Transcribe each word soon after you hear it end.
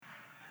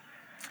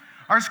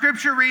Our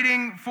scripture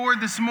reading for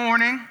this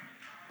morning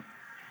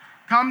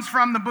comes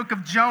from the book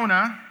of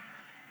Jonah,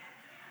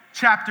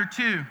 chapter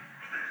 2.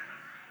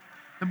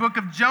 The book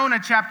of Jonah,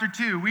 chapter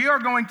 2. We are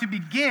going to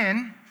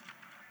begin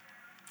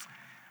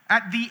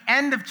at the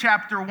end of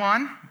chapter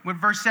 1 with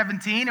verse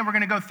 17, and we're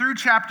going to go through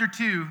chapter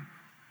 2,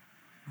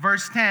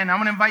 verse 10. I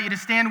want to invite you to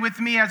stand with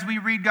me as we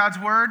read God's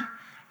word,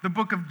 the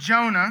book of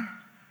Jonah,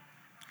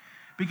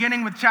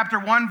 beginning with chapter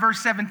 1, verse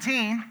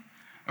 17,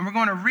 and we're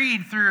going to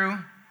read through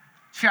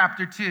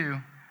chapter 2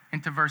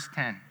 into verse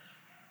 10.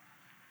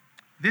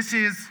 This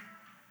is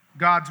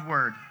God's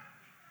word.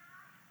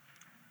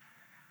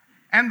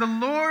 And the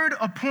Lord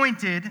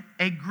appointed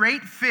a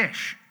great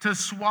fish to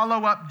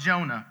swallow up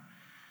Jonah.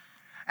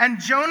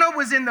 And Jonah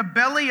was in the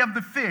belly of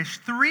the fish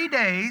 3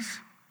 days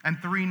and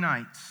 3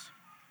 nights.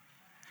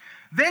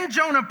 Then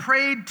Jonah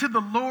prayed to the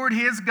Lord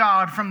his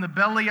God from the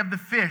belly of the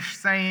fish,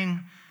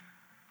 saying,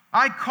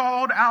 I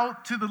called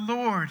out to the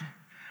Lord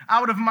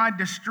out of my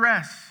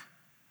distress,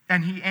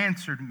 and he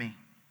answered me.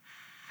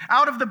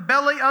 Out of the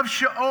belly of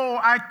Sheol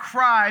I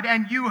cried,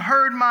 and you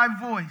heard my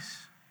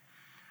voice.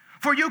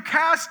 For you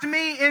cast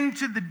me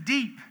into the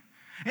deep,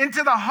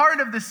 into the heart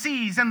of the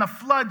seas, and the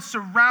flood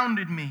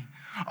surrounded me.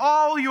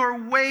 All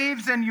your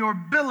waves and your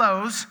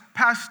billows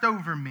passed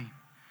over me.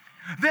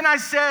 Then I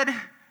said,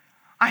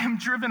 I am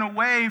driven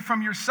away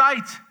from your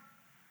sight,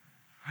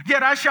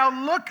 yet I shall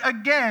look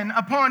again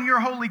upon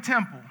your holy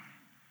temple.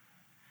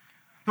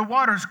 The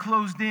waters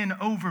closed in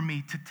over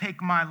me to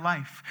take my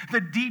life. The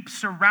deep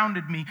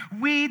surrounded me.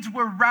 Weeds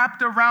were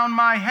wrapped around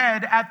my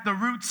head at the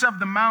roots of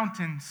the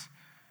mountains.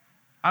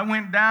 I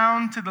went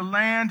down to the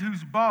land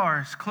whose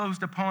bars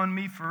closed upon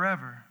me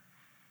forever.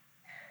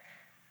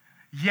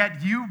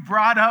 Yet you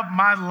brought up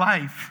my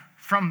life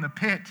from the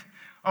pit,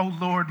 O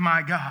Lord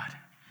my God.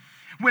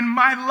 When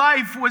my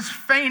life was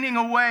fainting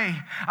away,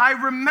 I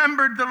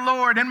remembered the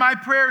Lord, and my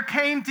prayer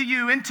came to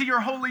you into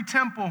your holy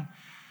temple.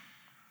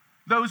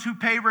 Those who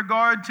pay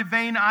regard to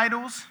vain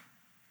idols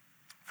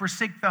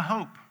forsake the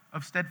hope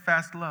of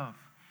steadfast love.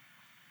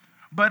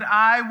 But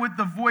I, with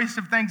the voice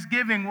of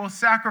thanksgiving, will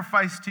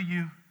sacrifice to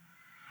you.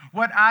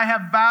 What I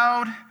have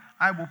vowed,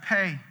 I will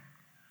pay.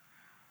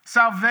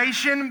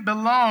 Salvation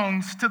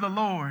belongs to the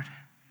Lord.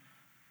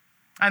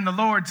 And the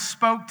Lord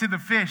spoke to the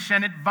fish,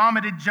 and it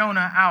vomited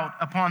Jonah out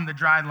upon the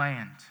dry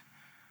land.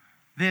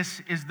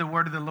 This is the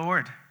word of the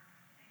Lord.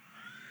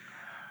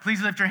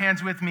 Please lift your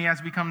hands with me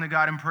as we come to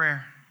God in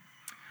prayer.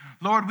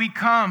 Lord, we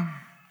come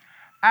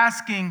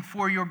asking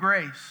for your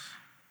grace.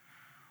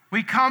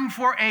 We come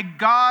for a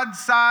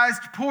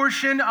God-sized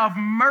portion of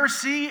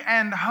mercy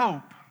and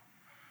hope.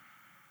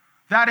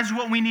 That is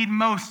what we need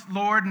most,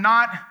 Lord,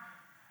 not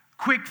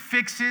quick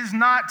fixes,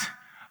 not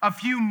a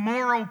few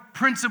moral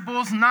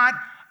principles, not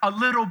a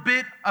little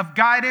bit of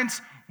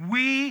guidance.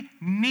 We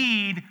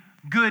need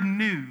good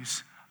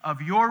news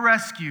of your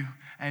rescue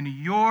and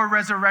your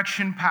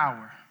resurrection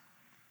power.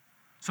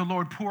 So,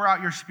 Lord, pour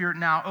out your Spirit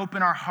now.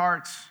 Open our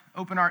hearts,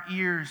 open our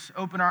ears,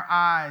 open our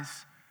eyes,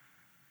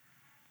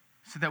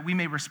 so that we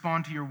may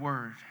respond to your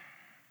word.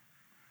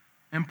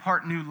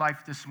 Impart new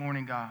life this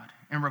morning, God,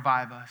 and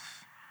revive us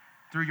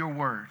through your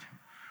word.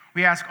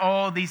 We ask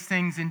all these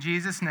things in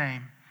Jesus'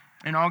 name.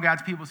 And all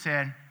God's people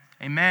said,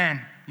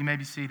 amen. You may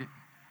be seated.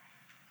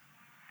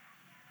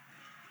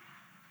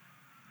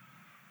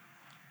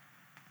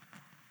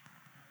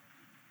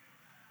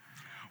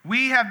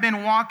 We have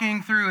been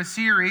walking through a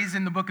series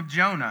in the book of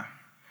Jonah.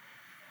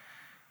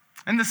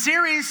 And the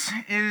series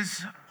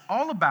is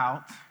all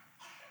about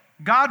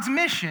God's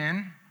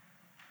mission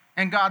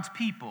and God's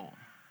people.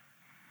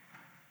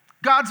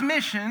 God's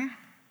mission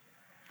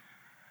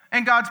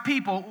and God's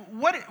people.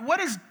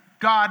 What is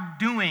God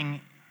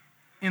doing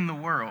in the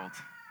world?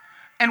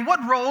 And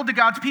what role do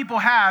God's people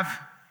have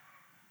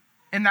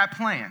in that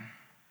plan?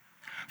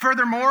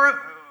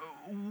 Furthermore,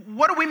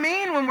 what do we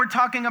mean when we're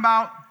talking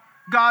about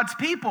God's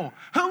people?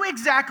 Who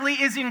exactly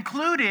is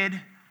included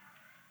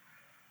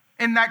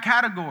in that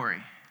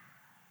category?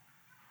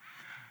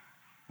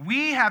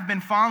 We have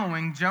been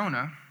following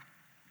Jonah,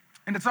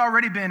 and it's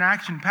already been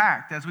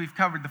action-packed as we've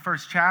covered the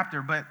first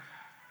chapter, but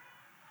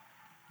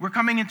we're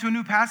coming into a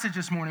new passage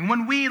this morning.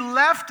 When we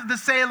left the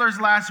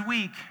sailors last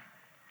week,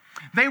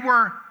 they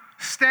were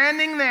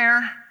standing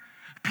there,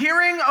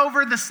 peering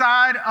over the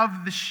side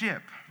of the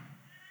ship.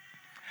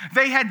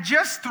 They had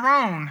just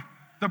thrown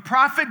the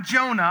prophet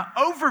Jonah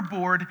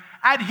overboard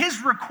at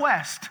his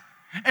request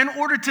in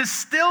order to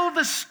still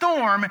the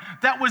storm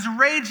that was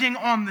raging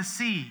on the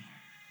sea.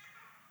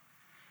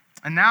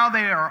 And now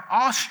they are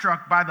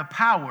awestruck by the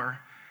power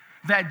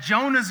that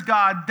Jonah's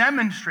God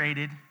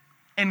demonstrated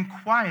in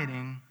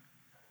quieting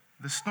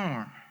the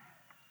storm.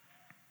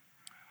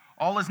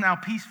 All is now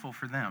peaceful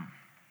for them.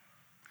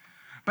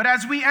 But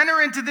as we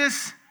enter into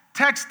this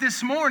text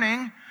this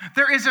morning,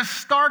 there is a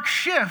stark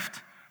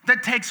shift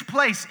that takes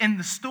place in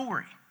the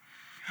story.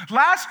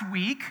 Last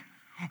week,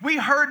 we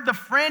heard the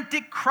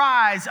frantic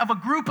cries of a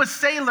group of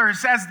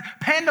sailors as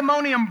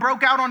pandemonium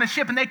broke out on a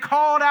ship, and they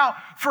called out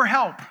for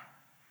help.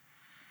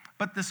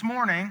 But this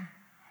morning,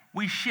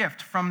 we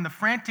shift from the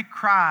frantic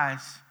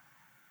cries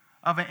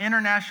of an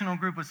international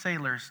group of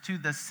sailors to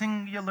the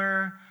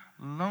singular,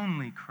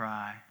 lonely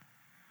cry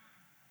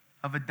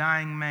of a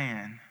dying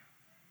man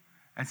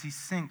as he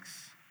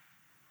sinks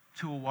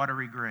to a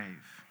watery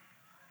grave.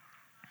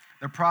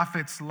 The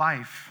prophet's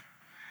life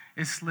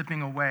is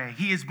slipping away.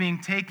 He is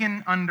being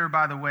taken under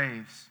by the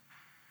waves.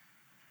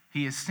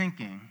 He is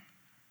sinking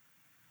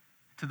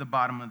to the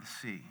bottom of the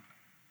sea.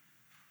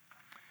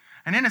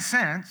 And in a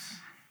sense,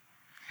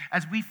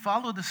 as we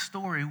follow the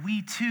story,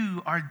 we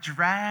too are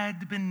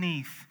dragged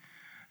beneath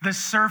the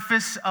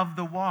surface of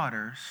the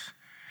waters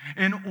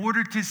in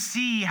order to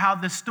see how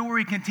the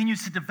story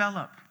continues to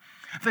develop.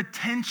 The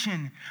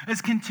tension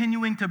is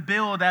continuing to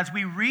build as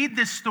we read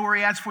this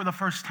story as for the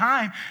first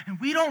time, and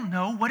we don't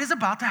know what is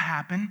about to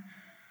happen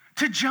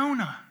to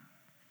Jonah.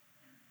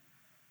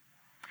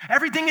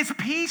 Everything is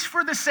peace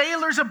for the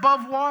sailors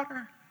above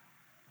water.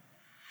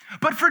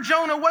 But for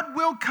Jonah, what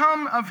will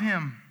come of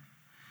him?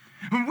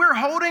 We're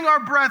holding our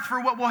breath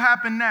for what will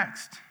happen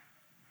next.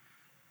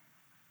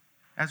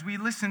 As we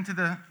listen to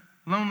the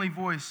lonely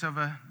voice of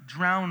a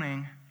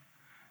drowning,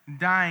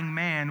 dying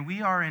man,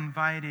 we are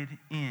invited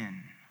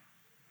in.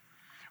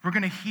 We're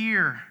going to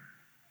hear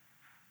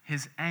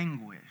his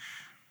anguish.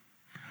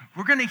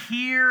 We're going to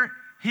hear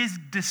his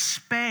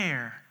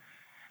despair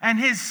and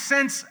his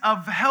sense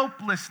of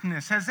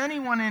helplessness. Has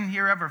anyone in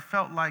here ever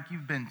felt like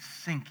you've been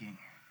sinking?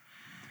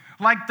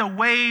 Like the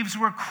waves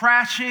were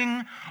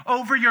crashing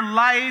over your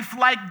life,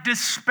 like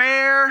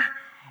despair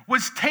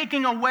was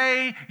taking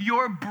away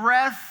your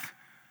breath?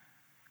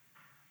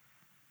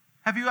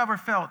 Have you ever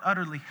felt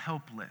utterly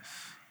helpless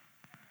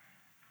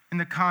in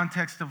the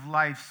context of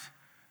life's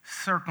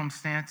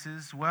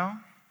circumstances? Well,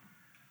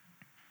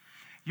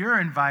 you're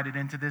invited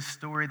into this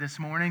story this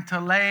morning to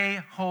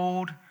lay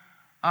hold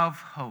of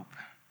hope.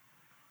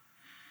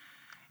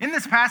 In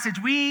this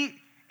passage, we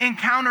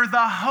encounter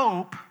the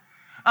hope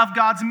of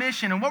God's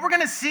mission. And what we're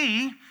going to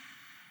see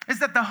is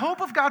that the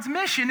hope of God's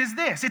mission is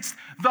this. It's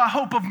the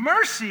hope of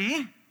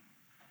mercy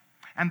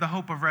and the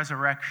hope of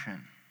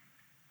resurrection.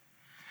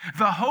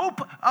 The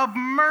hope of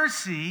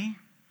mercy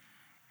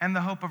and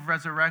the hope of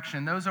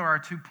resurrection. Those are our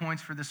 2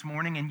 points for this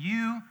morning. And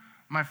you,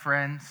 my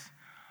friends,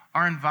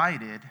 are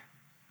invited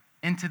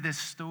into this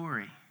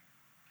story.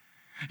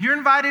 You're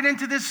invited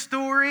into this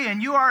story,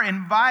 and you are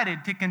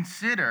invited to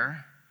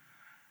consider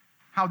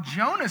how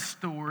Jonah's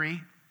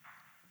story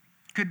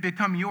could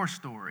become your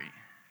story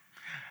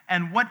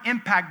and what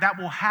impact that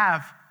will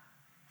have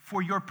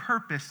for your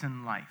purpose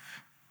in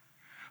life,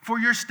 for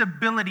your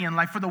stability in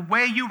life, for the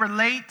way you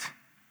relate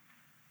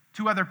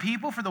to other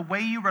people, for the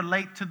way you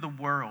relate to the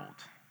world.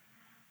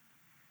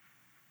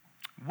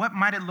 What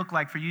might it look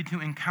like for you to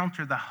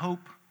encounter the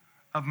hope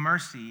of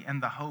mercy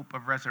and the hope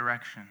of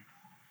resurrection?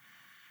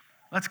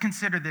 Let's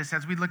consider this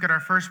as we look at our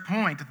first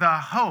point, the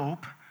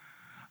hope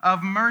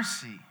of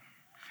mercy.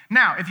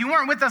 Now, if you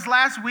weren't with us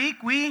last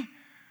week, we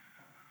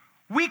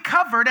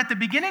covered at the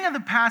beginning of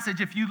the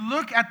passage, if you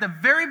look at the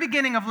very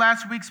beginning of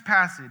last week's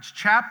passage,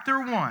 chapter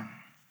 1,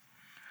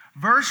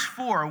 verse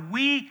 4,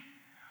 we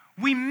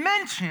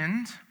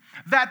mentioned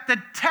that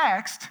the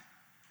text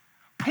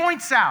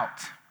points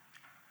out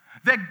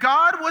that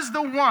God was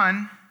the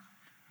one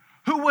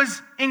who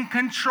was in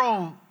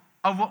control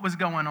of what was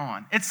going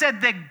on. It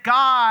said that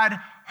God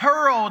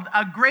hurled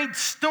a great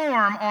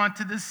storm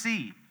onto the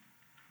sea.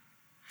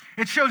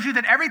 It shows you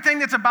that everything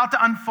that's about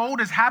to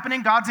unfold is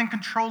happening. God's in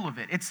control of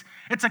it. It's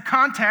a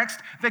context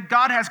that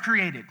God has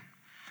created.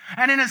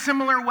 And in a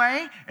similar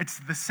way, it's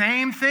the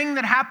same thing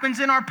that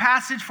happens in our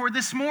passage for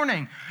this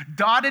morning.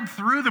 Dotted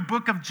through the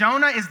book of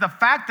Jonah is the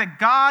fact that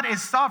God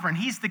is sovereign.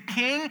 He's the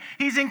king.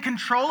 He's in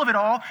control of it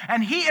all.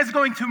 And he is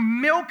going to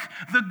milk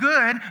the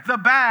good, the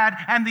bad,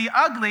 and the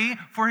ugly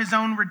for his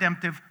own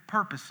redemptive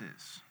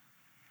purposes.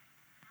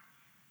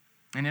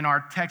 And in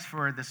our text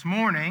for this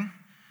morning,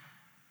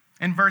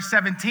 in verse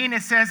 17,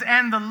 it says,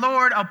 "And the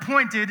Lord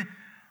appointed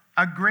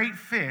a great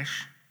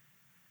fish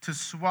to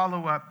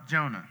swallow up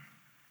Jonah."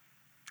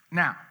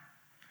 Now,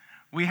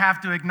 we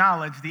have to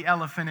acknowledge the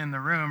elephant in the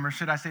room, or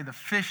should I say the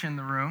fish in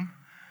the room.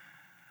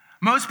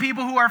 Most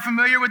people who are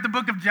familiar with the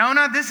book of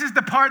Jonah, this is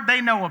the part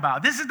they know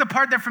about. This is the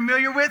part they're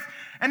familiar with,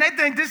 and they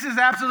think this is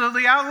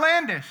absolutely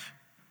outlandish.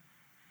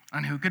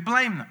 And who could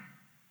blame them?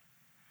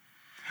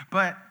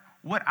 But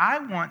what I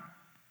want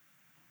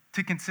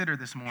to consider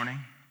this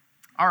morning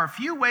are a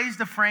few ways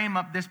to frame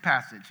up this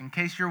passage, in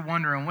case you're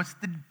wondering, what's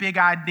the big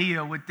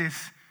idea with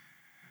this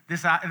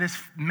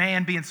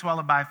man being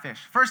swallowed by a fish?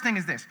 First thing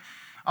is this.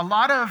 A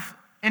lot of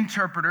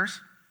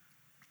interpreters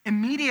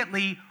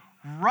immediately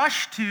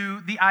rush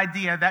to the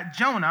idea that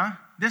Jonah,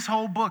 this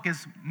whole book,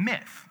 is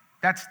myth.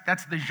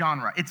 That's the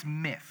genre. It's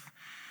myth.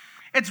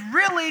 It's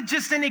really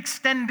just an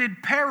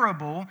extended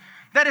parable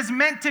that is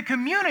meant to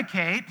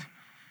communicate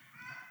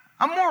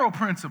a moral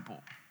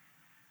principle.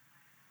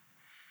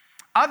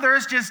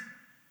 Others just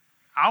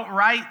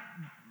outright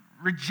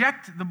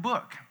reject the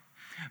book.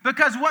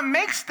 Because what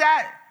makes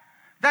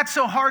that's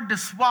so hard to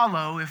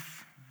swallow,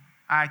 if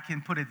I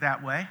can put it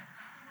that way,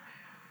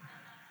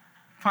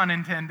 pun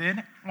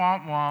intended,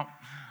 womp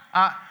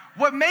womp.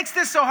 What makes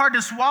this so hard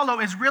to swallow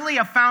is really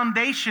a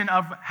foundation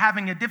of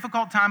having a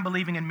difficult time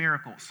believing in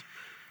miracles.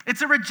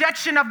 It's a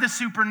rejection of the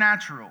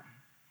supernatural.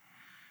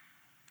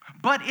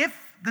 But if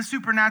the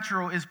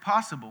supernatural is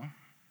possible,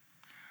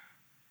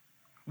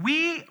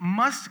 we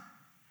must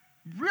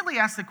really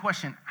ask the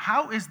question,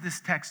 how is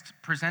this text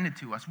presented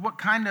to us? What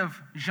kind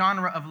of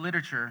genre of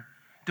literature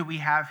do we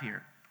have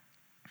here?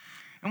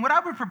 And what I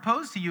would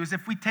propose to you is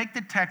if we take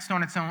the text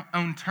on its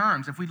own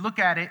terms, if we look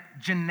at it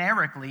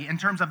generically in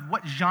terms of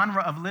what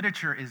genre of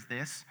literature is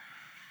this,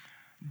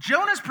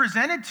 Jonah's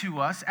presented to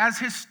us as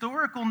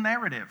historical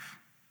narrative.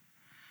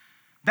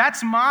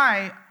 That's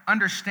my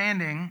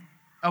understanding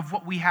of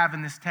what we have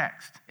in this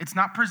text. It's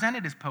not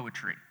presented as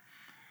poetry.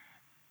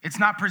 It's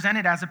not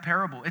presented as a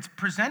parable. It's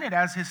presented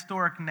as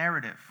historic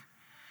narrative.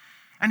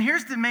 And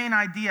here's the main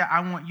idea I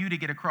want you to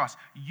get across.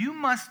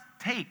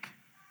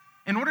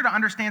 In order to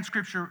understand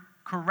Scripture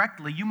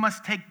correctly, you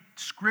must take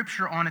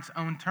Scripture on its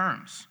own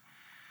terms.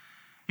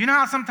 You know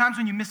how sometimes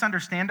when you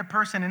misunderstand a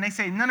person and they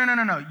say,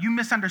 no, you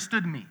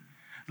misunderstood me.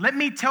 Let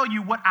me tell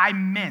you what I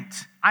meant.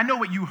 I know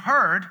what you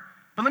heard,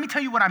 but let me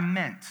tell you what I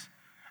meant.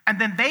 And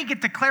then they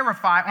get to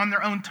clarify on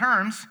their own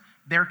terms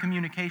their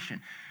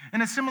communication.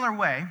 In a similar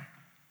way,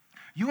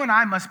 you and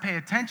I must pay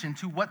attention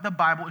to what the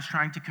Bible is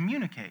trying to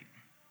communicate.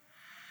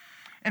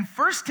 And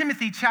 1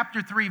 Timothy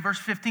chapter 3, verse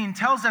 15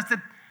 tells us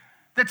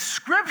that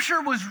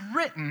Scripture was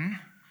written,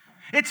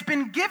 it's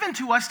been given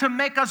to us to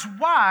make us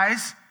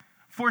wise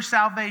for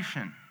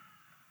salvation.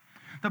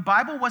 The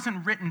Bible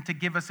wasn't written to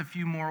give us a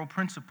few moral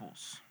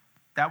principles.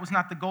 That was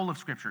not the goal of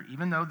Scripture,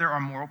 even though there are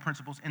moral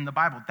principles in the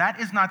Bible. That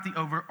is not the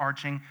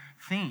overarching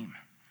theme.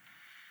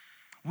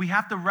 We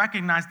have to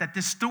recognize that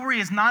this story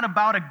is not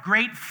about a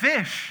great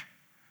fish.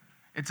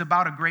 It's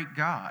about a great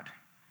God.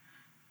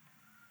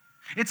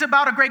 It's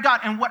about a great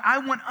God. And what I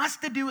want us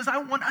to do is I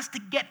want us to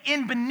get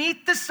in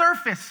beneath the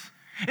surface.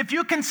 If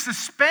you can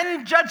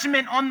suspend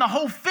judgment on the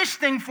whole fish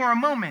thing for a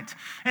moment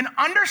and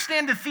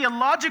understand the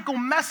theological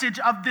message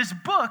of this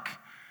book,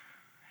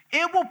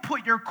 it will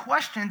put your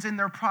questions in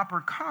their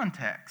proper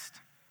context.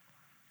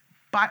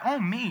 By all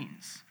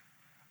means,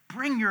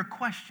 bring your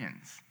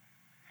questions.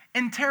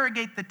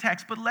 Interrogate the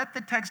text, but let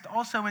the text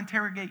also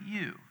interrogate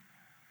you.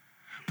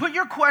 Put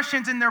your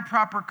questions in their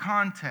proper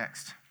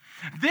context.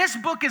 This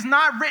book is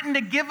not written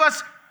to give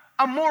us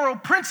a moral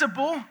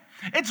principle.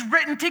 It's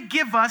written to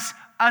give us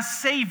a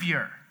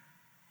Savior.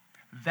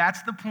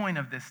 That's the point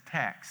of this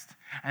text,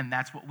 and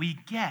that's what we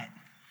get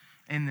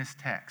in this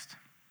text.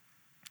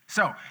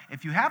 So,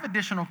 if you have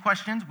additional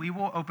questions, we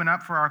will open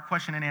up for our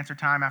question and answer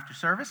time after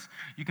service.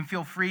 You can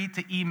feel free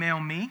to email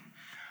me.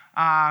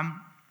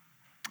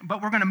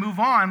 But we're going to move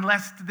on,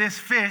 lest this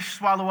fish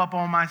swallow up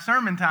all my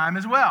sermon time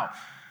as well.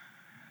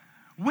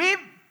 We've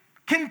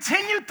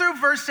continued through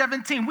verse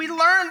 17. We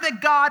learned that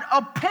God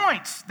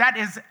appoints, that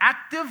is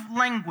active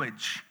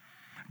language.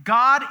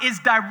 God is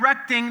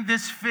directing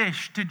this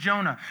fish to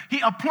Jonah.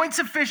 He appoints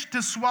a fish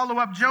to swallow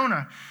up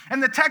Jonah.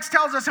 And the text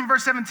tells us in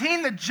verse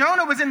 17 that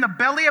Jonah was in the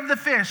belly of the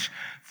fish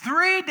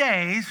 3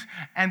 days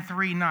and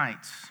 3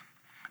 nights.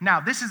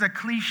 Now, this is a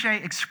cliche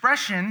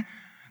expression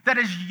that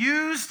is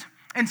used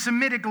in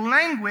Semitic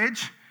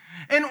language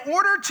in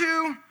order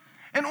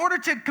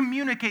to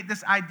communicate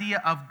this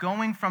idea of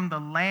going from the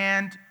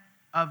land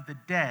of the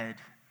dead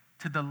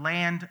to the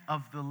land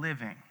of the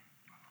living.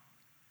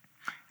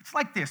 It's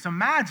like this.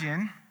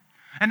 Imagine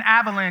an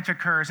avalanche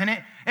occurs and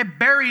it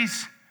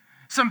buries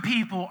some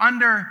people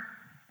under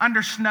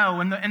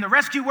snow, and the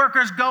rescue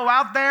workers go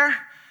out there.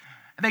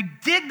 They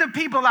dig the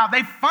people out.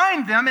 They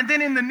find them, and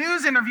then in the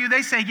news interview,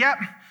 they say, yep,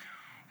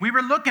 we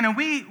were looking and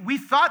we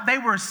thought they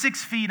were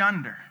 6 feet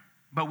under,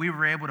 but we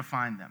were able to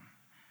find them.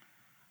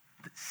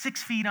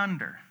 6 feet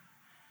under.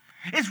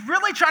 It's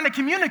really trying to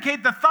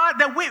communicate the thought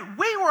that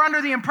we were under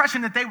the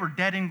impression that they were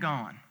dead and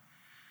gone.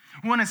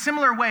 Well, in a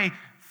similar way,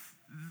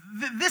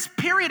 this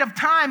period of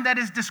time that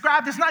is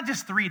described is not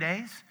just 3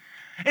 days.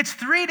 It's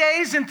 3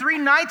 days and 3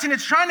 nights, and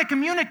it's trying to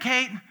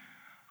communicate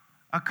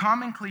a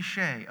common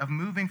cliche of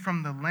moving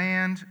from the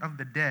land of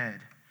the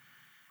dead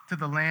to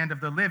the land of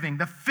the living.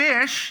 The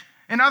fish,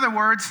 in other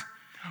words,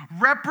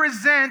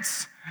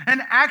 represents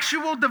an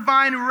actual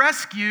divine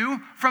rescue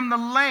from the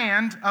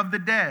land of the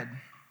dead.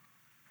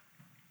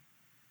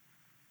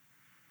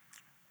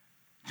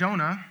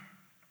 Jonah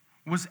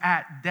was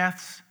at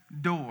death's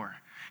door.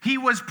 He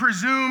was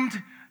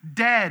presumed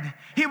dead.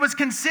 He was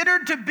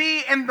considered to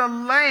be in the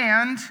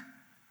land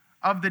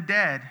of the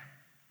dead.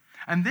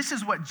 And this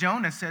is what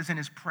Jonah says in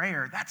his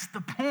prayer. That's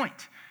the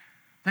point.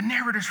 The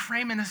narrator's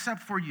framing this up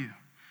for you.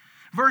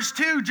 Verse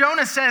 2,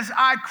 Jonah says,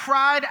 I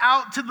cried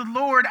out to the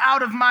Lord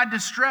out of my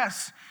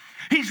distress.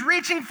 He's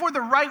reaching for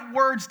the right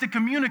words to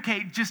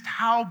communicate just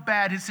how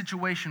bad his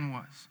situation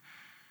was.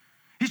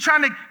 He's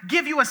trying to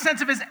give you a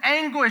sense of his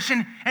anguish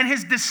and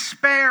his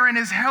despair and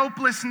his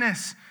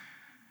helplessness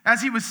as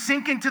he was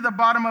sinking to the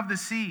bottom of the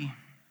sea.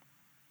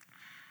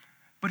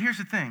 But here's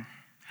the thing.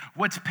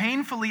 What's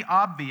painfully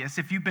obvious,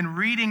 if you've been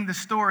reading the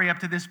story up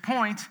to this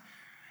point,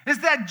 is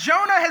that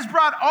Jonah has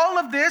brought all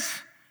of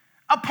this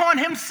upon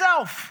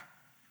himself.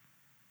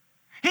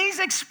 He's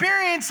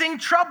experiencing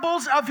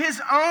troubles of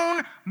his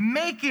own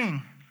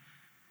making.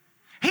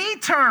 He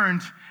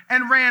turned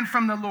and ran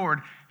from the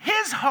Lord.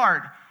 His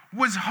heart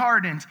was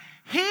hardened.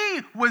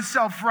 He was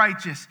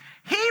self-righteous.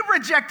 He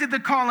rejected the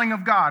calling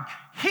of God.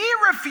 He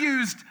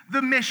refused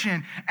the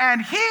mission,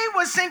 and he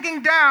was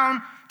sinking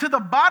down to the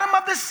bottom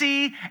of the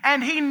sea,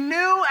 and he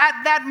knew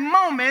at that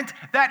moment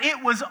that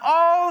it was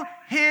all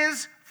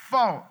his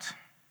fault.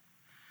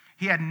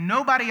 He had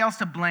nobody else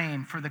to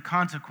blame for the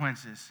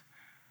consequences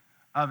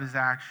of his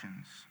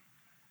actions.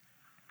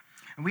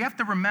 And we have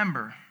to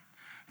remember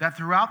that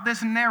throughout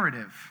this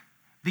narrative,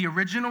 the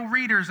original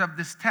readers of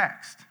this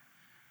text,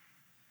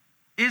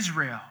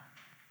 Israel,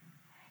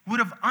 would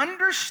have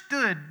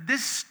understood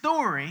this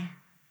story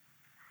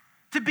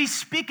to be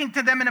speaking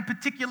to them in a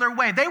particular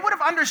way. They would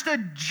have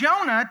understood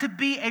Jonah to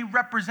be a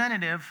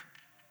representative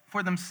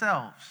for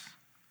themselves.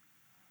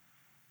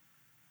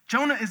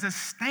 Jonah is a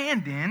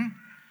stand-in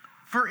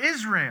for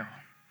Israel.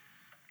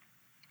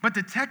 But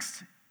the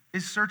text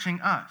is searching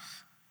us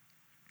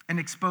and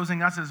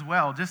exposing us as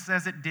well, just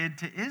as it did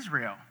to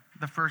Israel,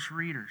 the first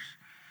readers.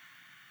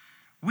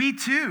 We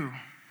too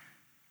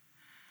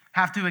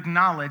have to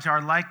acknowledge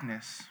our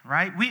likeness,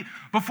 right?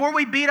 Before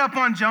we beat up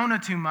on Jonah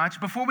too much,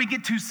 before we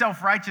get too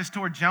self-righteous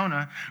toward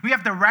Jonah, we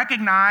have to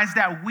recognize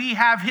that we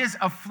have his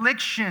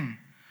affliction.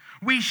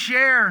 We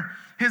share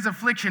his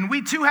affliction.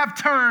 We too have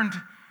turned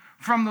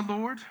from the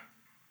Lord.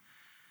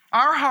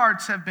 Our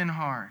hearts have been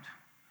hard.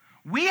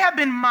 We have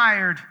been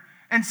mired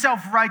in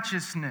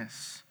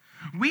self-righteousness.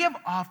 We have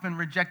often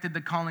rejected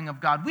the calling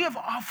of God. We have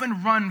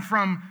often run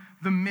from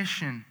the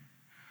mission.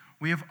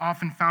 We have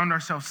often found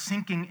ourselves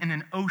sinking in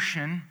an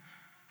ocean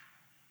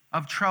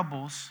of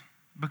troubles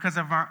because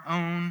of our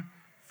own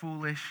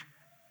foolish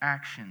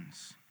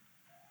actions.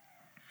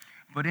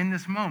 But in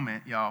this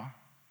moment, y'all,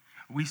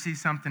 we see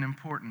something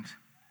important.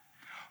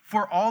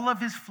 For all of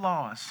his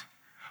flaws,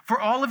 for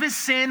all of his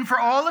sin, for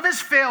all of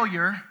his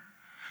failure,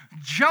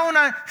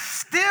 Jonah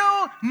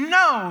still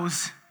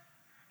knows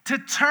to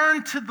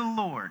turn to the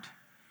Lord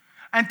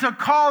and to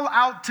call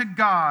out to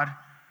God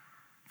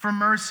for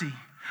mercy.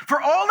 For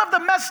all of the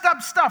messed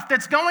up stuff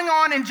that's going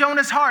on in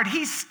Jonah's heart,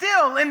 he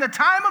still, in the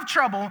time of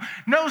trouble,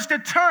 knows to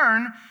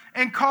turn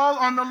and call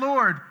on the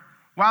Lord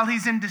while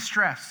he's in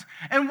distress.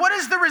 And what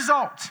is the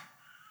result?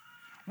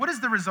 What is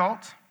the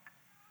result?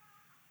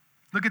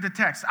 Look at the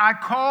text. I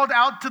called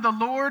out to the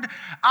Lord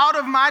out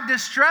of my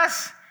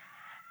distress,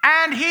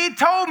 and he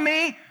told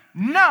me,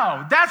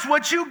 no, that's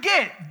what you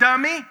get,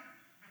 dummy.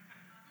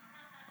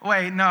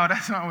 Wait, no,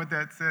 that's not what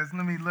that says.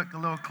 Let me look a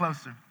little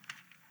closer.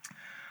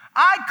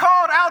 I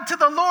called out to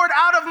the Lord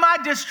out of my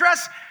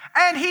distress,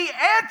 and he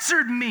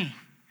answered me.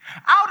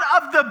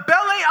 Out of the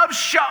belly of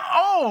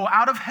Sheol,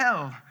 out of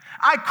hell,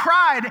 I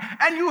cried,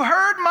 and you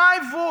heard my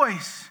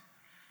voice.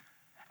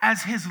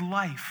 As his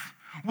life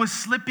was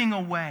slipping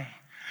away,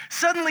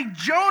 suddenly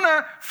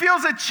Jonah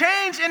feels a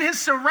change in his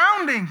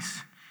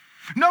surroundings.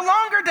 No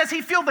longer does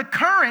he feel the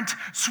current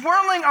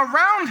swirling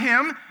around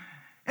him.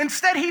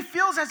 Instead, he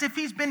feels as if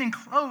he's been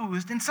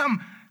enclosed in some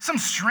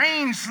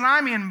strange,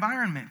 slimy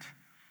environment.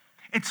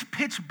 It's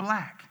pitch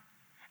black,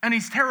 and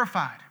he's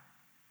terrified.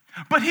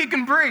 But he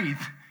can breathe.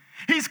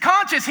 He's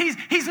conscious.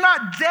 He's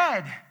not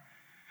dead.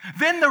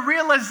 Then the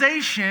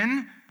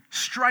realization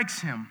strikes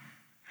him.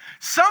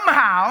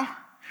 Somehow,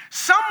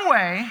 some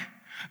way,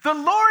 the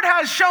Lord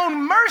has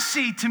shown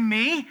mercy to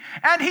me,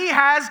 and he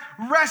has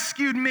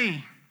rescued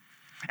me.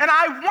 And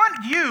I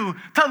want you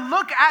to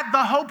look at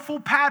the hopeful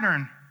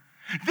pattern.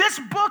 This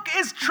book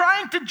is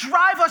trying to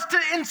drive us, to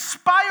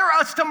inspire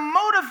us, to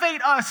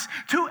motivate us,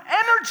 to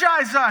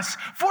energize us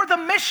for the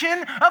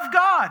mission of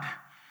God.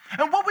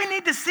 And what we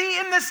need to see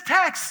in this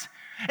text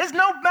is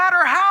no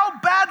matter how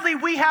badly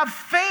we have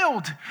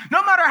failed,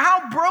 no matter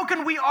how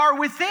broken we are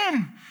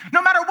within,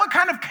 no matter what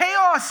kind of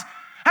chaos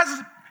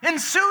has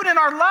ensued in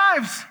our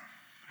lives,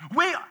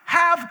 we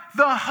have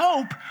the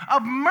hope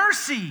of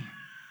mercy.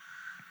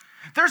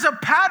 There's a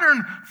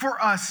pattern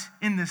for us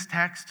in this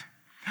text.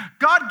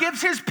 God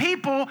gives his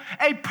people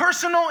a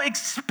personal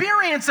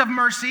experience of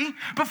mercy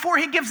before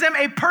he gives them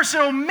a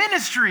personal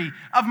ministry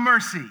of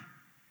mercy.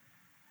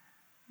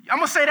 I'm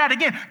going to say that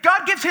again.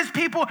 God gives his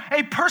people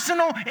a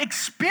personal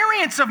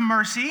experience of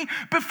mercy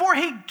before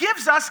he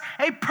gives us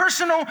a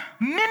personal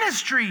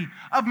ministry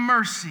of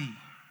mercy.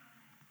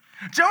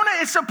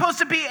 Jonah is supposed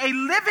to be a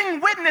living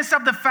witness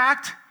of the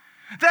fact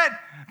that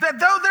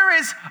though there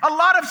is a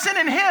lot of sin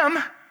in him,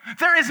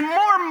 there is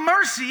more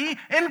mercy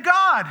in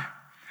God.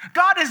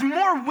 God is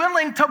more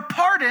willing to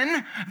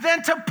pardon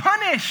than to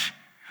punish.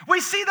 We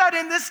see that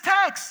in this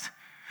text.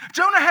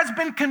 Jonah has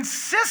been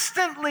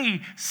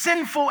consistently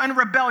sinful and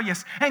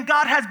rebellious, and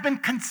God has been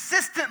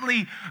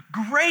consistently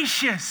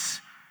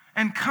gracious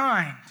and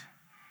kind.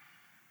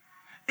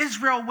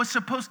 Israel was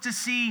supposed to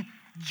see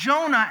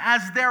Jonah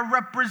as their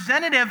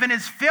representative in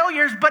his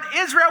failures, but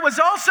Israel was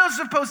also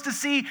supposed to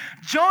see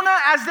Jonah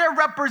as their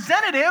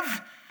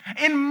representative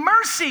in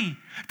mercy.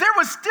 There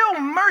was still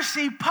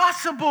mercy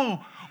possible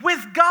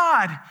with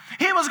God.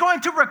 He was going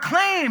to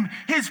reclaim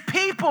his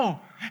people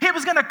He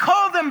was going to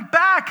call them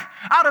back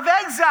out of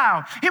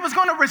exile. He was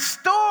going to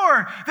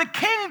restore the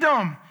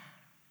kingdom.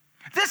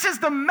 This is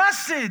the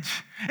message.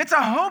 It's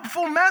a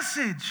hopeful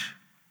message.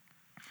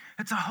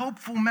 It's a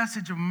hopeful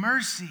message of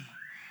mercy.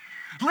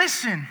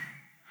 Listen,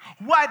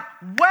 what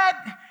wet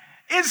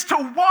is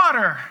to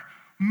water,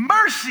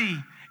 mercy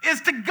is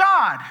to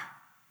God.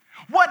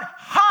 What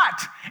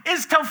hot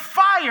is to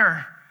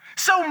fire,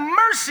 so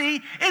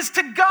mercy is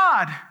to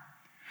God.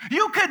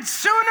 You could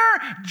sooner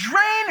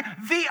drain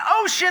the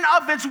ocean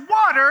of its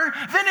water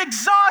than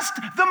exhaust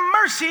the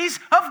mercies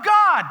of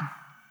God.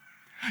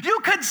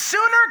 You could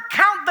sooner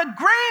count the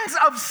grains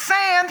of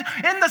sand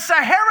in the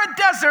Sahara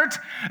Desert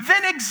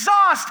than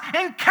exhaust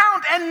and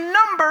count and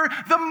number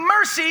the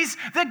mercies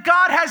that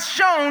God has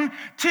shown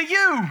to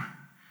you.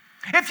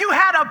 If you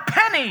had a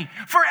penny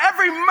for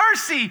every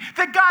mercy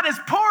that God has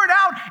poured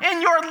out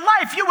in your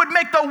life, you would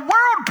make the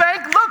World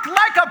Bank look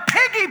like a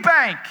piggy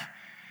bank.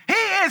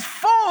 He is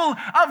full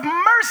of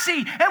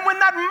mercy, and when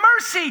that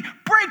mercy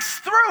breaks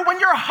through, when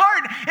your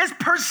heart is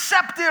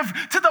perceptive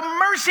to the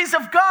mercies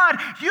of God,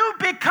 you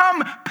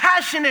become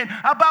passionate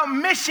about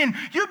mission.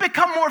 You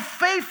become more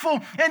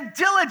faithful and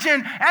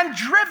diligent and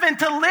driven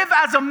to live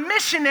as a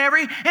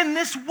missionary in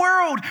this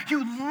world. You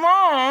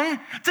long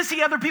to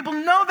see other people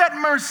know that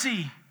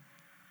mercy.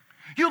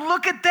 You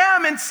look at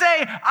them and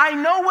say, I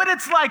know what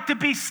it's like to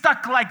be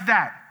stuck like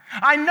that.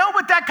 I know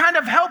what that kind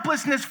of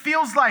helplessness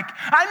feels like.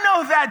 I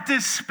know that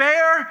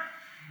despair.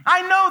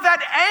 I know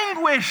that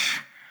anguish.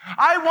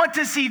 I want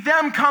to see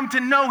them come to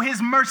know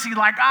his mercy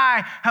like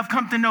I have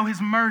come to know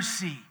his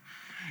mercy.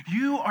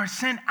 You are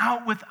sent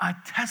out with a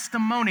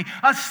testimony,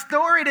 a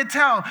story to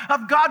tell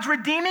of God's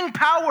redeeming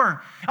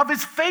power, of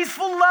his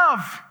faithful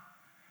love.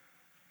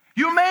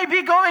 You may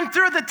be going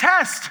through the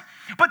test,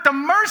 but the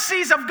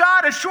mercies of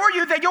God assure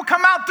you that you'll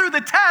come out through the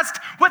test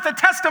with a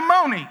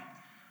testimony.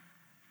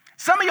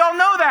 Some of y'all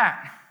know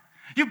that.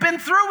 You've been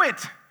through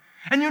it,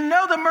 and you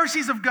know the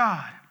mercies of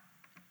God.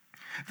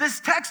 This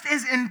text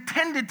is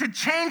intended to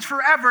change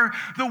forever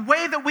the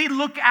way that we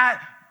look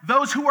at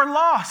those who are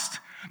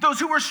lost, those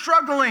who are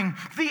struggling,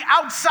 the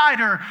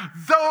outsider,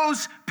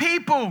 those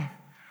people.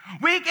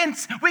 We can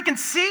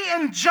see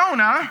in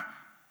Jonah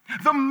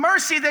the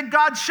mercy that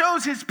God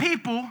shows his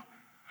people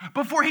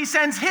before he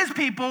sends his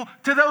people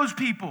to those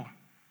people.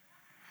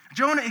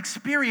 Jonah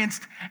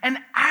experienced an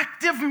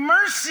active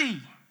mercy.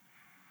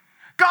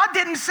 God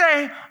didn't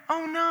say,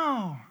 oh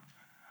no,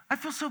 I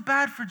feel so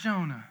bad for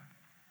Jonah.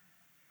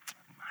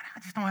 I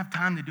just don't have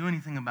time to do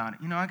anything about it.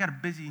 I got a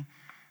busy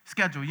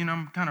schedule.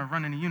 I'm kind of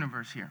running the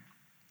universe here.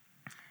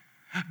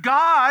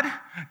 God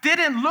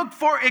didn't look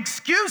for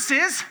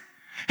excuses.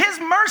 His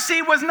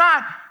mercy was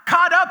not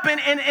caught up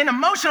in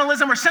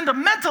emotionalism or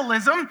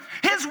sentimentalism.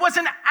 His was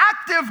an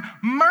active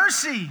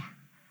mercy.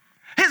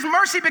 His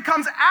mercy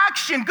becomes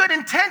action. Good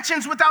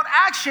intentions without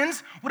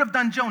actions would have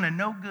done Jonah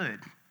no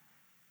good.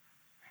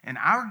 And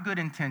our good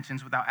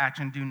intentions without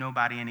action do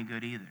nobody any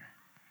good either.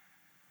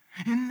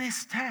 In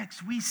this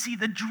text, we see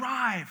the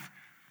drive.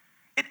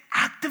 It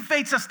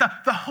activates us.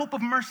 The hope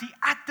of mercy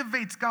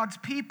activates God's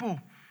people.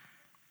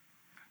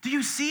 Do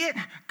you see it?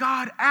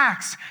 God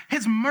acts.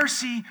 His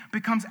mercy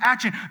becomes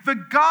action. The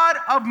God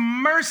of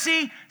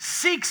mercy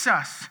seeks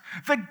us.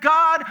 The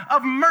God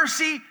of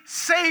mercy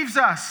saves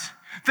us.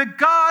 The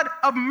God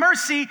of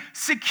mercy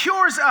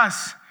secures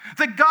us.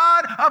 The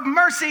God of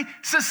mercy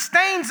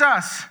sustains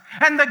us,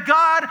 and the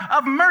God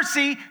of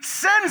mercy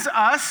sends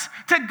us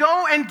to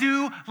go and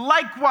do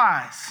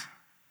likewise.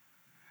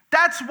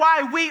 That's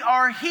why we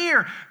are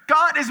here.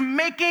 God is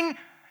making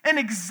an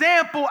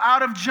example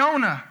out of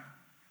Jonah.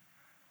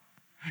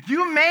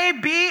 You may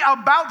be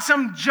about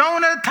some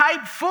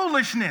Jonah-type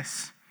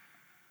foolishness,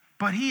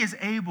 but he is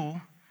able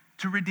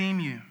to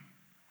redeem you.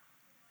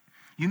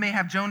 You may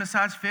have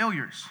Jonah-sized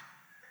failures,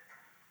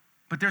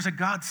 but there's a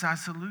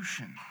God-sized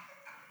solution.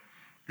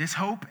 This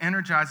hope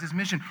energizes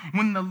mission.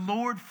 When the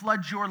Lord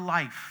floods your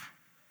life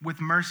with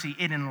mercy,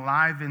 it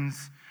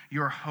enlivens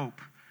your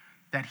hope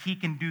that he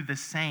can do the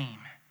same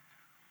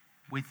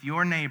with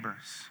your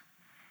neighbors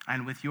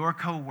and with your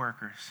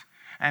coworkers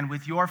and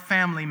with your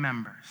family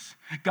members.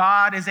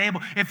 God is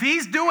able. If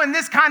he's doing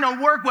this kind of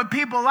work with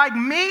people like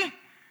me,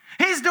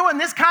 he's doing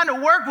this kind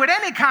of work with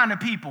any kind of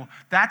people.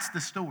 That's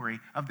the story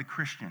of the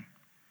Christian.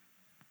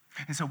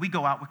 And so we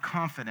go out with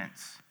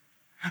confidence.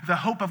 The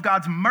hope of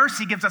God's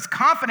mercy gives us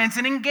confidence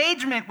and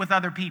engagement with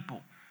other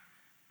people.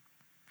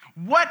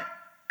 What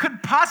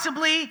could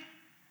possibly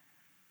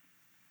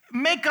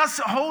make us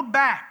hold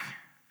back?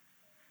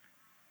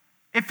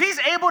 If he's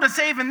able to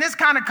save in this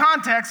kind of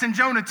context in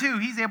Jonah 2,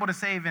 he's able to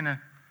save in a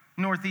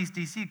Northeast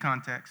DC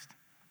context.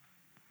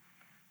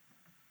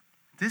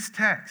 This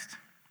text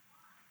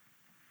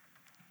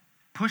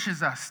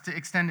pushes us to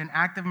extend an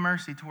active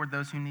mercy toward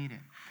those who need it.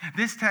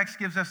 This text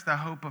gives us the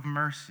hope of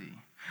mercy.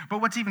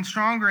 But what's even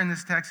stronger in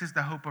this text is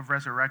the hope of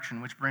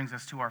resurrection, which brings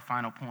us to our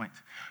final point.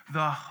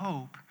 The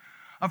hope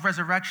of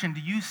resurrection. Do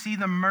you see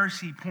the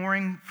mercy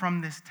pouring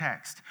from this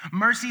text?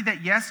 Mercy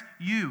that, yes,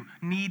 you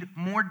need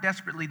more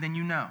desperately than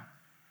you know.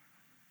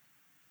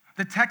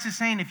 The text is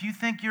saying if you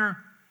think you're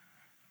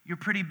you're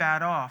pretty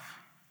bad off.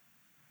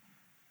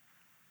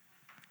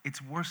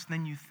 It's worse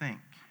than you think.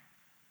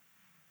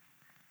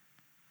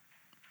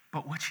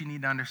 But what you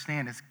need to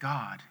understand is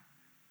God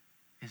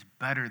is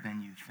better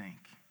than you think,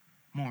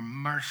 more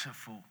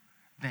merciful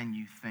than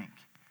you think.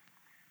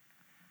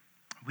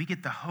 We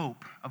get the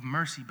hope of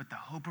mercy, but the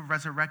hope of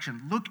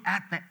resurrection. Look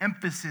at the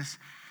emphasis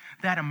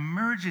that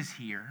emerges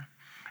here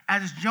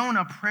as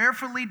Jonah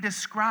prayerfully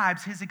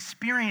describes his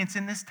experience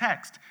in this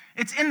text.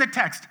 It's in the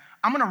text.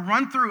 I'm going to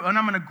run through and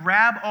I'm going to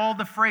grab all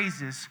the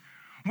phrases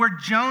where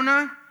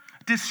Jonah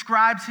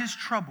describes his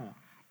trouble.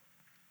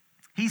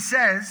 He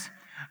says,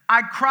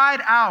 I cried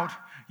out,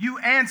 you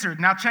answered.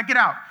 Now check it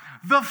out.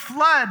 The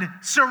flood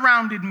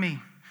surrounded me.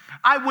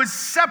 I was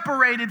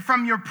separated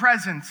from your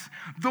presence.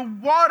 The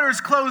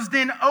waters closed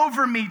in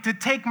over me to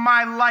take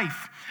my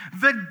life.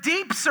 The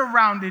deep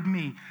surrounded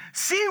me.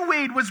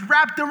 Seaweed was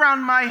wrapped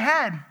around my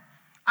head.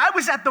 I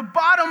was at the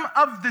bottom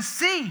of the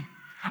sea.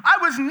 I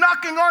was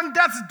knocking on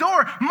death's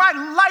door. My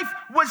life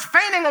was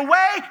fainting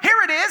away.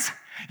 Here it is.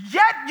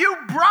 Yet you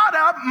brought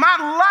up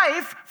my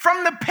life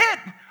from the pit,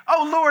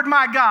 O Lord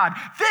my God.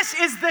 This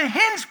is the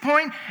hinge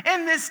point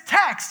in this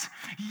text.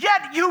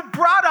 Yet you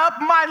brought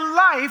up my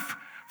life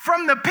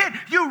from the pit.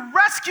 You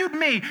rescued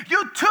me.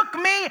 You took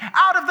me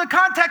out of the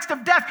context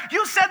of death.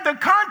 You said the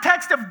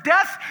context of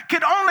death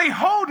could only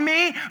hold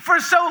me for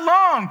so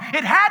long.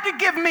 It had to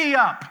give me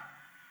up.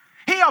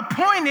 He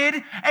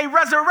appointed a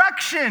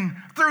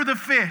resurrection through the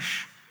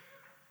fish.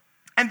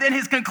 And then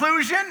his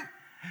conclusion,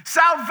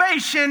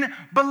 salvation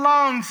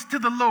belongs to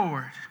the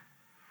Lord.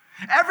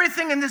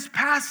 Everything in this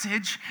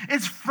passage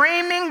is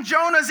framing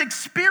Jonah's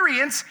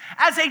experience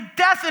as a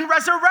death and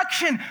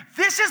resurrection.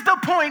 This is the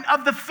point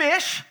of the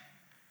fish.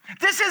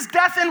 This is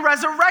death and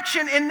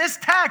resurrection in this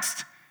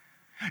text.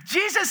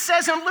 Jesus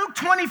says in Luke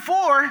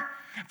 24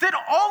 that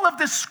all of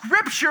the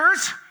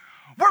scriptures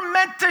were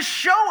meant to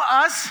show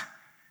us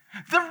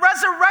the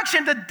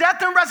resurrection, the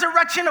death and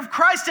resurrection of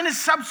Christ and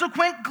his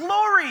subsequent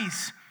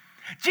glories.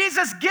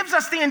 Jesus gives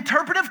us the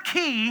interpretive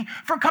key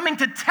for coming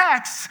to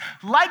texts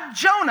like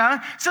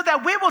Jonah so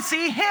that we will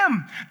see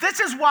him. This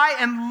is why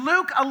in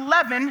Luke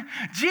 11,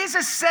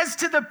 Jesus says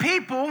to the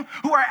people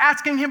who are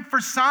asking him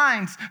for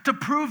signs to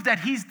prove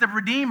that he's the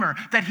Redeemer,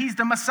 that he's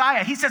the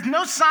Messiah. He says,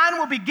 no sign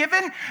will be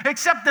given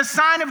except the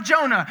sign of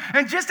Jonah.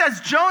 And just as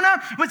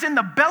Jonah was in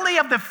the belly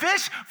of the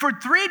fish for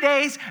 3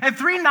 days and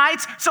 3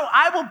 nights, so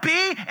I will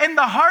be in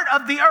the heart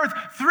of the earth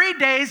 3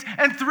 days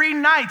and 3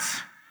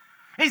 nights.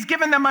 He's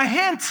given them a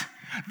hint.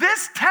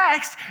 This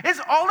text is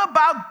all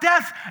about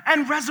death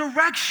and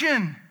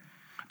resurrection.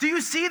 Do you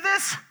see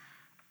this?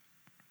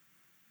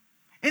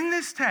 In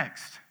this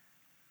text,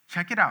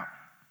 check it out.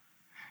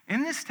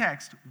 In this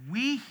text,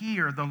 we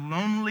hear the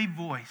lonely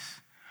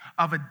voice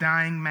of a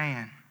dying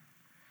man.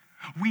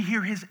 We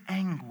hear his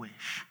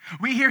anguish.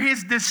 We hear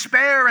his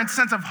despair and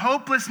sense of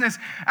hopelessness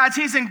as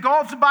he's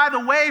engulfed by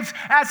the waves,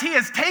 as he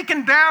is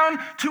taken down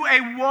to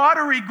a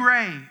watery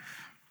grave.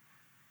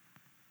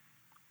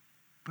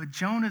 But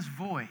Jonah's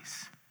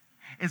voice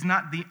is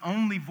not the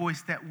only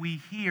voice that we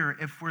hear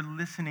if we're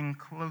listening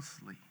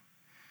closely.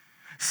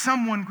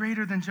 Someone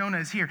greater than Jonah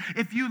is here.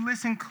 If you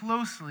listen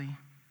closely,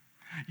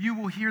 you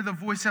will hear the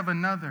voice of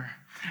another.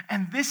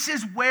 And this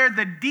is where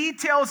the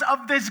details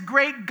of this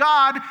great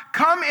God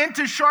come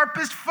into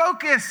sharpest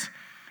focus.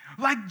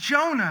 Like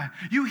Jonah,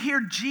 you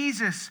hear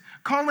Jesus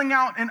calling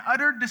out in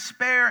utter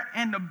despair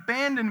and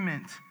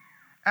abandonment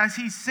as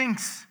he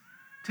sinks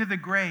to the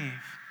grave.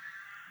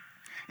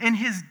 In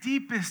his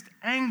deepest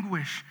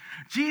anguish,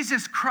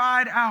 Jesus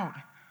cried out,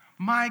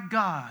 my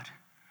God,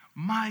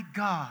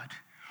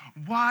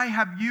 why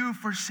have you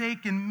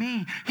forsaken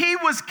me? He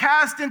was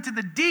cast into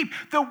the deep.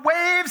 The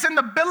waves and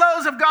the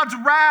billows of God's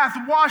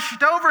wrath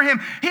washed over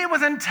him. He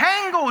was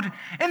entangled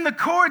in the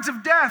cords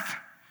of death.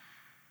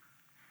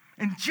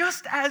 And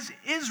just as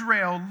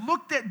Israel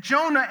looked at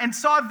Jonah and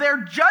saw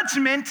their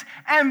judgment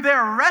and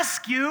their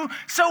rescue,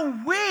 so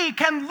we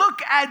can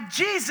look at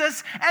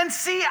Jesus and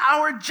see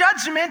our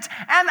judgment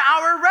and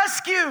our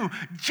rescue.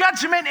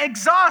 Judgment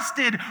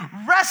exhausted,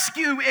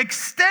 rescue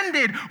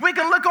extended. We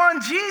can look on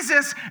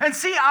Jesus and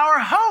see our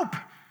hope.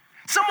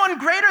 Someone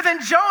greater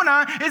than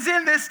Jonah is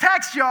in this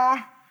text, y'all.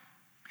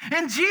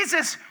 In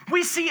Jesus,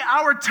 we see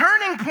our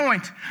turning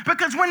point,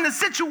 because when the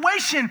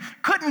situation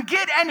couldn't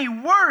get any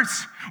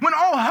worse, when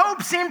all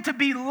hope seemed to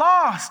be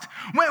lost,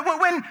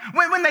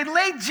 when they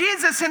laid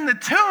Jesus in the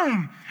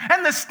tomb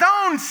and the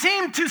stone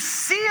seemed to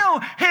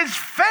seal his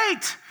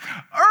fate,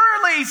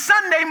 early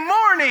Sunday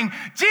morning,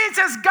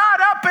 Jesus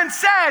got up and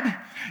said,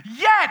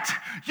 yet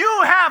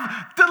you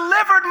have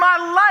delivered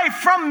my life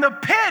from the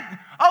pit,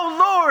 O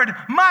Lord,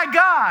 my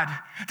God.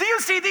 Do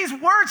you see these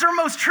words are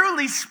most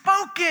truly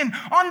spoken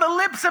on the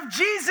lips of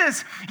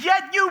Jesus?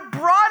 Yet you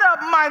brought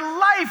up my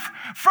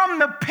life from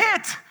the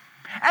pit.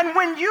 And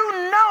when you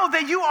know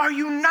that you are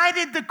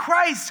united to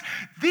Christ,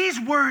 these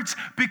words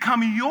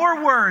become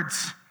your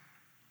words.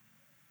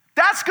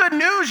 That's good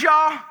news,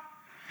 y'all.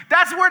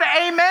 That's where the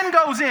amen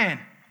goes in.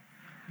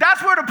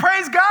 That's where the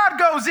praise God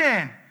goes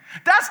in.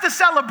 That's the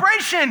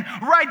celebration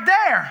right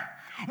there.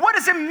 What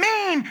does it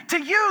mean to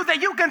you that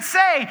you can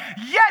say,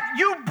 yet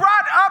you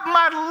brought up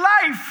my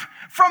life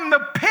from the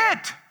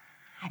pit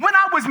when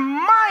I was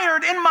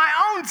mired in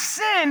my own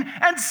sin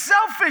and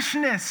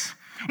selfishness,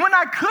 when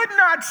I could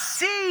not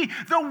see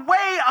the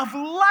way of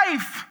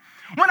life,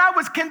 when I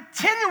was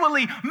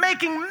continually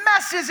making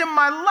messes in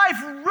my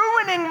life,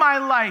 ruining my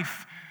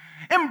life,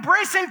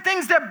 embracing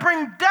things that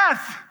bring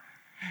death.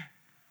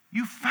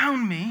 You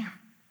found me,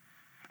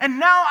 and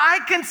now I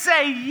can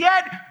say,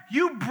 yet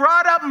you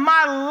brought up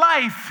my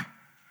life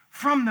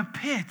from the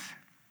pit.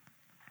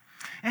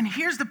 And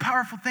here's the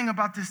powerful thing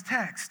about this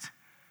text.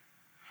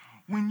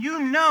 When you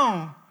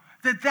know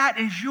that that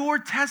is your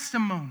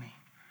testimony,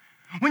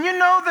 when you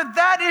know that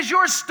that is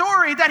your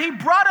story, that he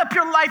brought up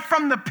your life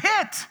from the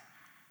pit,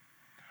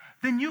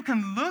 then you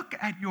can look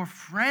at your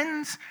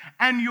friends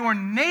and your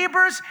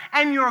neighbors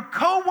and your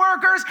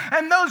coworkers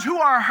and those who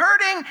are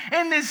hurting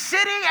in this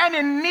city and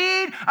in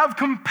need of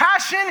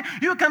compassion.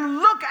 You can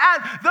look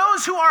at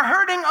those who are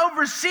hurting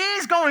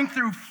overseas, going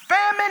through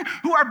famine,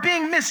 who are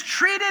being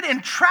mistreated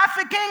in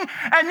trafficking,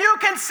 and you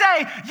can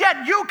say,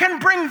 yet you can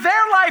bring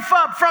their life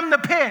up from the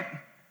pit.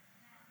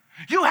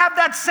 You have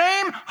that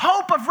same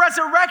hope of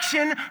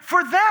resurrection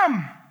for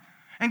them.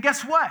 And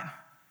guess what?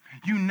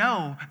 You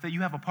know that you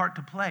have a part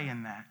to play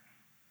in that.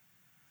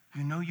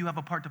 You know you have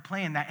a part to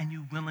play in that, and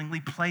you willingly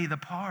play the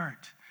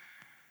part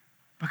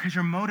because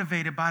you're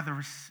motivated by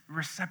the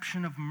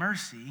reception of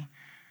mercy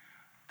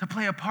to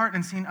play a part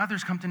in seeing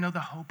others come to know the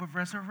hope of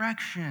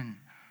resurrection.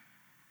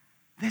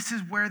 This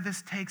is where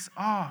this takes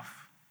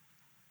off.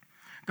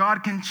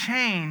 God can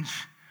change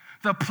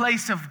the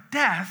place of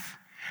death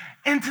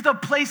into the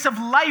place of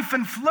life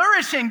and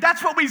flourishing.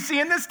 That's what we see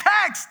in this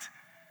text.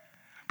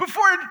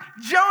 Before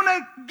Jonah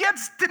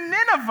gets to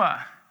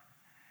Nineveh,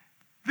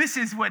 this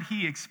is what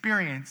he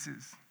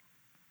experiences.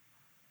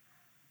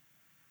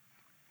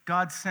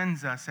 God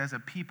sends us as a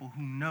people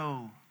who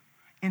know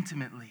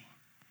intimately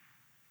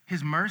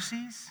his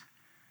mercies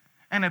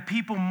and a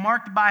people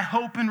marked by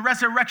hope and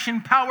resurrection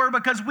power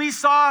because we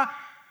saw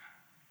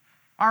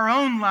our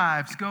own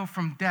lives go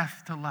from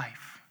death to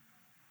life.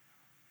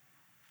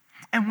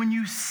 And when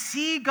you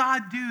see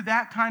God do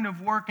that kind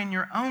of work in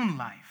your own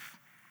life,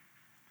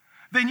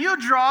 then you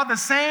draw the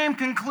same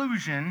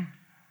conclusion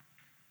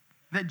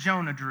that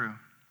Jonah drew.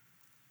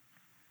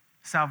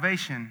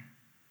 Salvation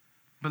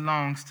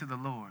belongs to the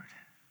Lord.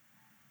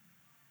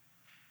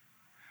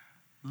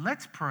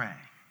 Let's pray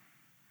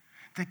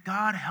that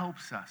God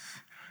helps us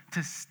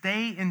to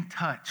stay in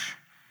touch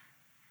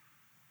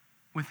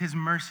with his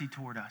mercy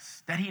toward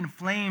us, that he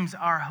inflames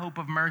our hope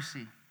of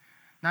mercy,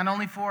 not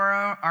only for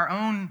our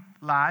own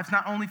lives,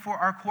 not only for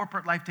our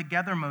corporate life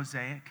together,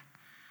 Mosaic,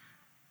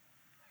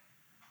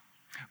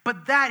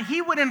 but that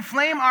he would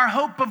inflame our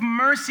hope of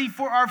mercy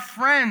for our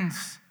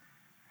friends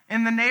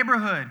in the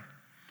neighborhood.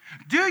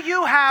 Do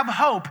you have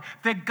hope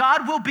that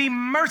God will be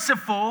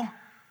merciful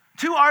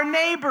to our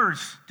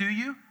neighbors? Do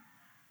you?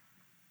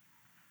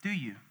 Do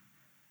you?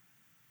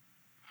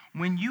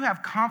 When you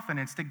have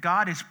confidence that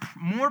God is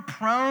more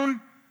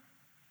prone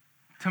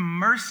to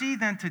mercy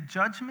than to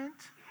judgment,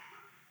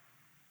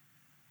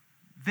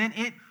 then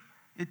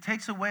it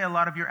takes away a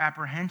lot of your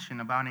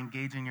apprehension about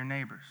engaging your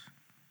neighbors.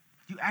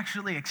 You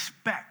actually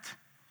expect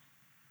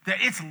that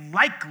it's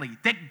likely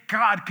that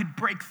God could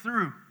break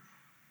through.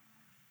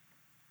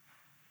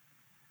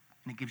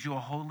 And it gives you a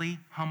holy,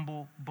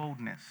 humble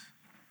boldness.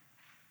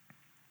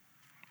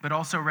 But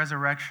also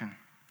resurrection.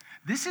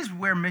 This is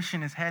where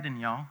mission is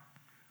heading, y'all.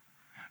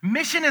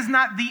 Mission is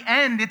not the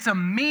end. It's a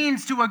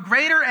means to a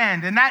greater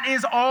end, and that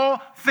is all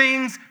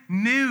things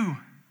new.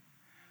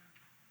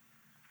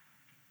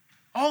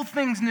 All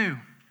things new.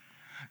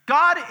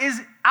 God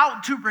is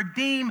out to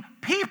redeem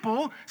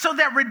people so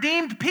that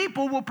redeemed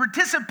people will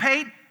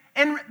participate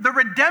in the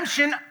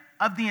redemption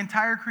of the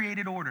entire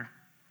created order.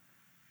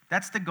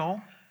 That's the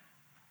goal.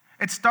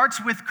 It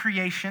starts with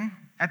creation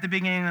at the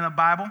beginning of the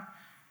Bible,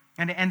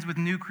 and it ends with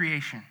new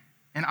creation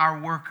and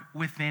our work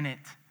within it.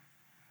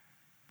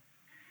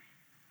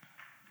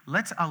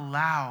 Let's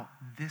allow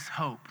this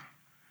hope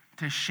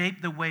to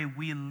shape the way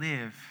we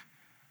live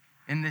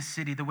in this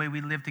city, the way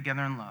we live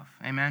together in love.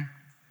 Amen?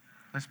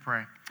 Let's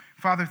pray.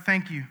 Father,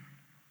 thank you.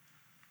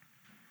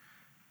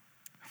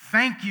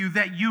 Thank you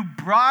that you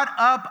brought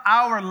up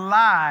our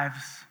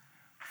lives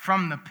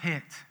from the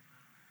pit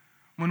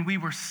when we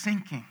were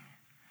sinking,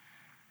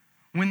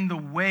 when the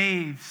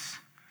waves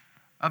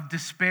of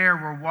despair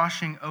were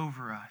washing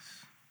over us,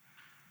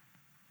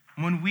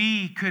 when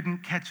we couldn't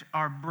catch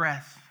our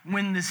breath,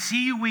 when the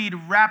seaweed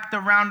wrapped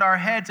around our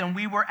heads and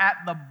we were at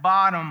the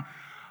bottom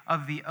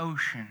of the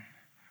ocean.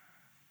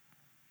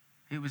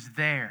 It was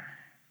there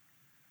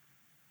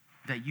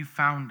that you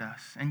found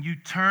us, and you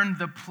turned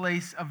the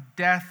place of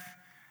death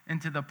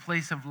into the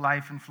place of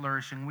life and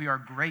flourishing. We are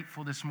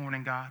grateful this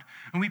morning, God,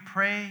 and we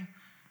pray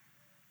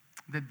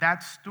that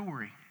that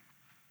story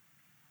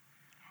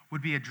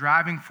would be a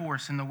driving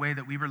force in the way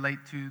that we relate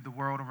to the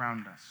world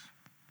around us,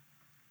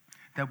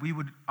 that we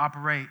would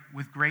operate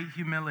with great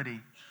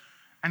humility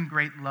and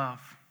great love,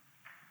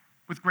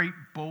 with great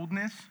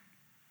boldness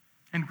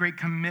and great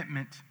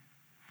commitment,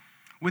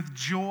 with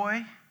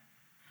joy,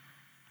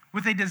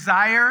 with a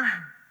desire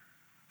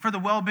for the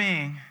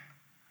well-being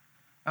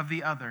of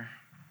the other.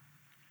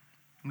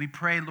 We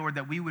pray, Lord,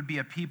 that we would be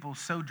a people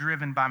so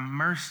driven by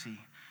mercy,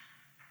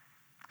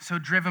 so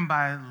driven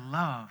by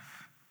love,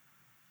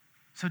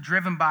 so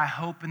driven by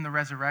hope in the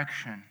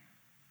resurrection,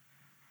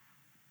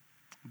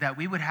 that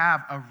we would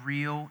have a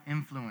real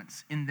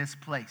influence in this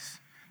place,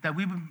 that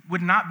we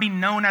would not be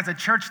known as a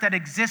church that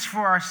exists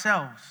for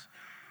ourselves,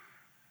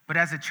 but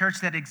as a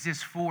church that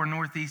exists for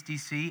Northeast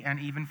DC and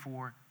even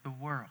for the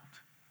world.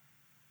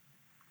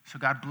 So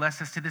God,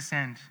 bless us to this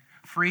end.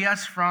 Free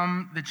us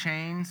from the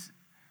chains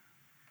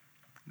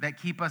that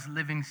keep us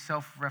living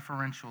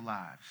self-referential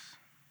lives.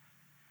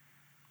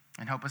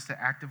 And help us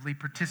to actively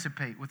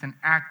participate with an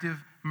active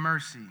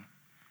mercy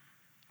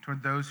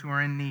toward those who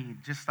are in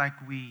need, just like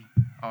we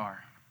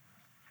are.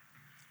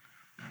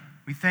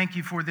 We thank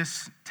you for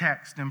this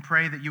text and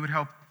pray that you would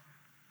help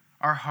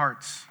our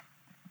hearts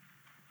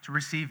to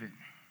receive it.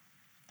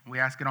 We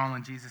ask it all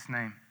in Jesus'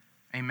 name.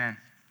 Amen.